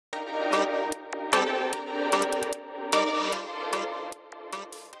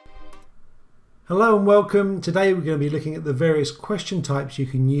Hello and welcome. Today we're going to be looking at the various question types you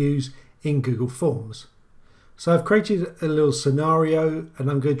can use in Google Forms. So I've created a little scenario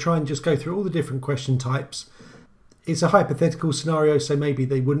and I'm going to try and just go through all the different question types. It's a hypothetical scenario, so maybe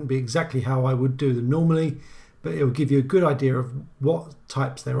they wouldn't be exactly how I would do them normally, but it will give you a good idea of what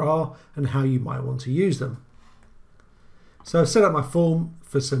types there are and how you might want to use them. So I've set up my form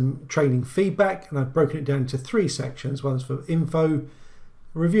for some training feedback and I've broken it down into three sections. One's for info,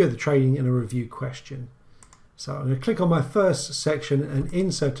 a review of the training and a review question. So I'm going to click on my first section and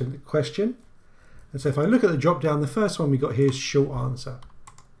insert a question. And so if I look at the drop down, the first one we got here is short answer.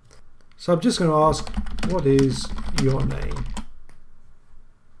 So I'm just going to ask, what is your name?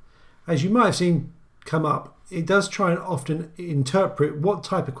 As you might have seen come up, it does try and often interpret what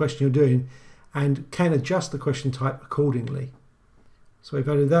type of question you're doing and can adjust the question type accordingly. So we've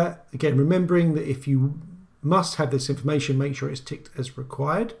added that. Again, remembering that if you must have this information, make sure it's ticked as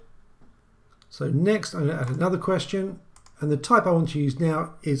required. So next I'm going to add another question, and the type I want to use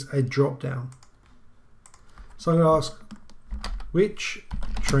now is a drop down. So I'm going to ask, which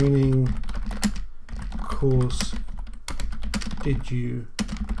training course did you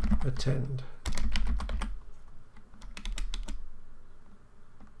attend?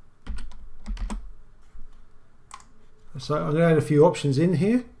 So I'm going to add a few options in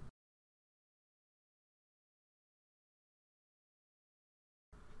here.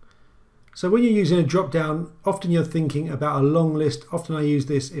 So when you're using a drop down, often you're thinking about a long list. Often I use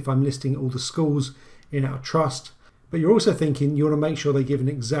this if I'm listing all the schools in our trust, but you're also thinking you want to make sure they give an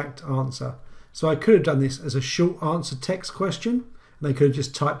exact answer. So I could have done this as a short answer text question, and they could have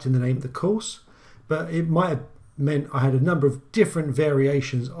just typed in the name of the course, but it might have meant I had a number of different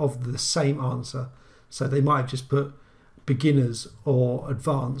variations of the same answer. So they might have just put beginners or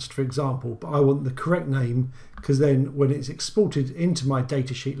advanced, for example, but I want the correct name because then when it's exported into my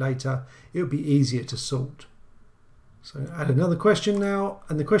data sheet later, it'll be easier to sort. So add another question now,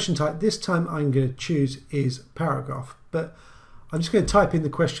 and the question type this time I'm going to choose is paragraph, but I'm just going to type in the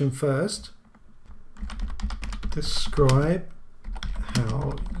question first. Describe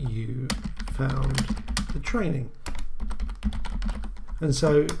how you found the training. And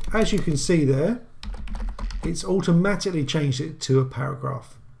so as you can see there, it's automatically changed it to a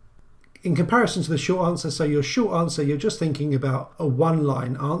paragraph. In comparison to the short answer, so your short answer, you're just thinking about a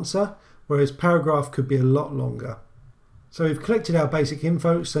one-line answer, whereas paragraph could be a lot longer. So we've collected our basic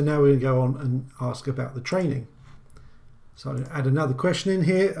info, so now we're going to go on and ask about the training. So I'm going to add another question in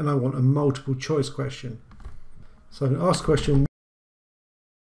here, and I want a multiple choice question. So I'm going to ask a question.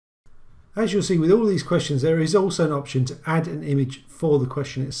 As you'll see with all these questions, there is also an option to add an image for the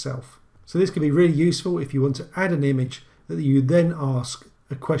question itself. So this can be really useful if you want to add an image that you then ask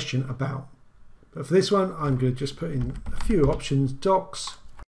a question about. But for this one, I'm going to just put in a few options, docs.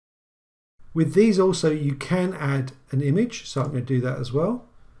 With these also, you can add an image, so I'm going to do that as well.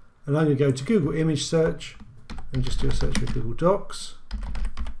 And I'm going to go to Google Image Search and just do a search for Google Docs.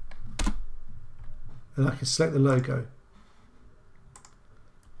 And I can select the logo.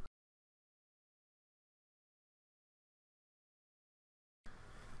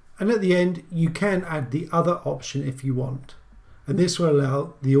 And at the end, you can add the other option if you want. And this will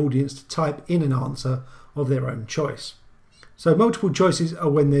allow the audience to type in an answer of their own choice. So multiple choices are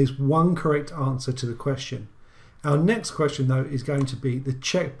when there's one correct answer to the question. Our next question though is going to be the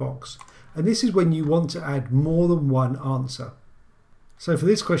checkbox. And this is when you want to add more than one answer. So for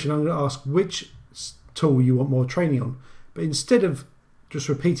this question, I'm going to ask which tool you want more training on. But instead of just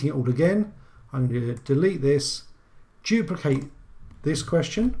repeating it all again, I'm going to delete this, duplicate this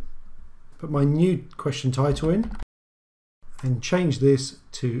question, put my new question title in, and change this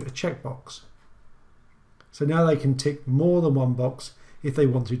to a checkbox. So now they can tick more than one box if they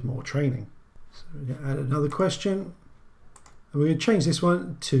wanted more training. So we're going to add another question, and we're going to change this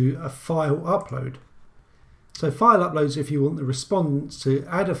one to a file upload. So file uploads if you want the respondents to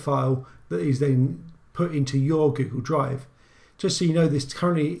add a file that is then put into your Google Drive. Just so you know, this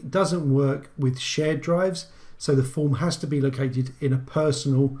currently doesn't work with shared drives, so the form has to be located in a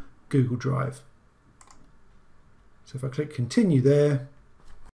personal Google Drive. So if I click continue there,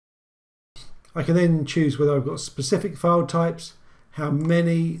 I can then choose whether I've got specific file types, how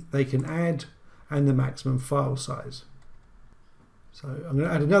many they can add, and the maximum file size. So I'm going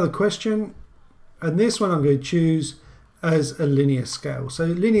to add another question, and this one I'm going to choose as a linear scale. So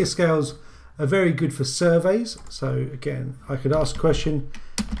linear scales are very good for surveys. So again, I could ask a question,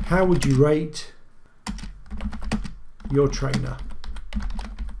 how would you rate your trainer?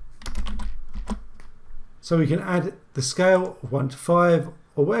 So we can add the scale of 1 to 5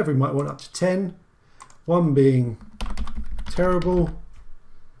 or whatever you might want up to 10, 1 being terrible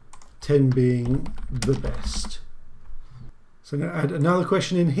 10 being the best. So I'm going to add another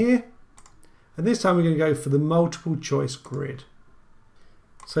question in here, and this time we're going to go for the multiple choice grid.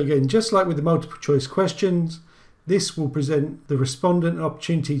 So again, just like with the multiple choice questions, this will present the respondent an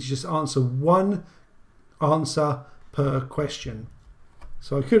opportunity to just answer one answer per question.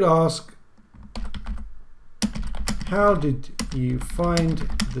 So I could ask, how did you find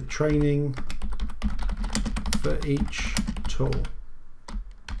the training for each tool?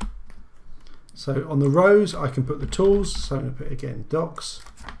 So on the rows, I can put the tools. So I'm going to put again docs.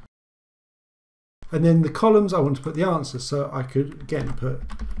 And then the columns, I want to put the answers. So I could again put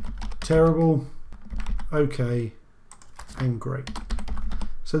terrible, okay, and great.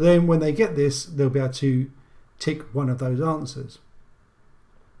 So then when they get this, they'll be able to tick one of those answers.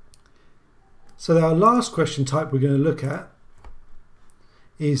 So our last question type we're going to look at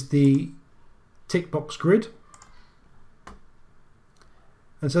is the tick box grid.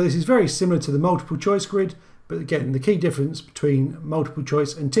 And so this is very similar to the multiple choice grid, but again, the key difference between multiple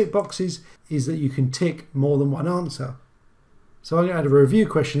choice and tick boxes is that you can tick more than one answer. So I'm going to add a review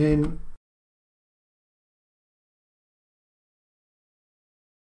question in.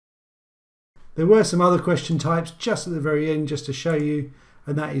 There were some other question types just at the very end just to show you,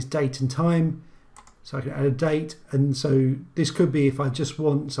 and that is date and time. So I can add a date, and so this could be if I just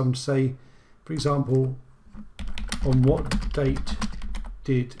want someone to say, for example, on what date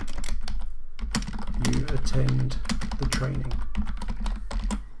did you attend the training?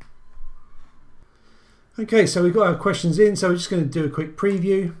 Okay, so we've got our questions in, so we're just going to do a quick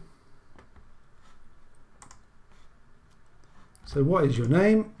preview. So what is your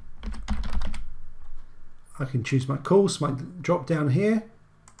name? I can choose my course, my drop down here.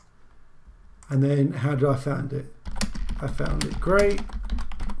 And then how did I find it? I found it great.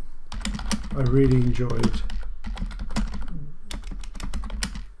 I really enjoyed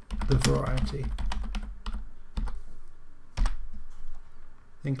the variety.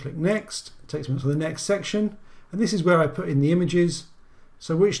 Then click next. It takes me to the next section. And this is where I put in the images.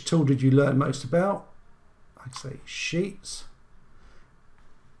 So which tool did you learn most about? I'd say Sheets.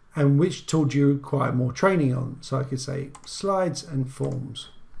 And which tool do you require more training on? So I could say Slides and Forms.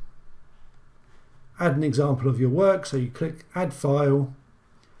 Add an example of your work. So you click Add File,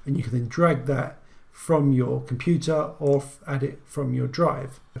 and you can then drag that from your computer or add it from your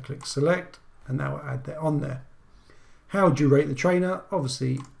drive. I click Select, and that will add that on there. How would you rate the trainer?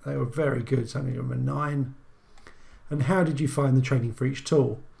 Obviously, they were very good, so I'm going to give them a 9. And how did you find the training for each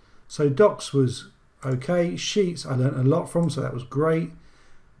tool? So Docs was okay. Sheets, I learned a lot from, so that was great.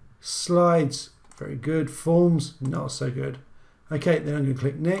 Slides, very good. Forms, not so good. Okay, then I'm going to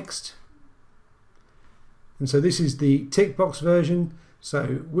click Next. And so this is the tick box version. So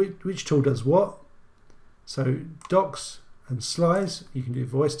which tool does what? So Docs and Slides, you can do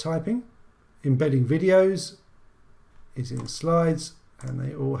voice typing. Embedding videos is in Slides, and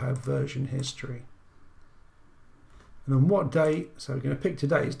they all have version history. And on what date? So we're going to pick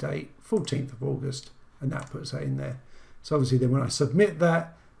today's date, 14th of August, and that puts that in there. So obviously then when I submit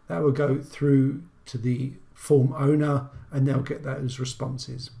that, that will go through to the form owner, and they'll get those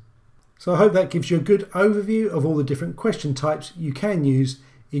responses. So I hope that gives you a good overview of all the different question types you can use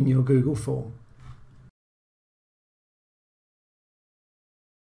in your Google form.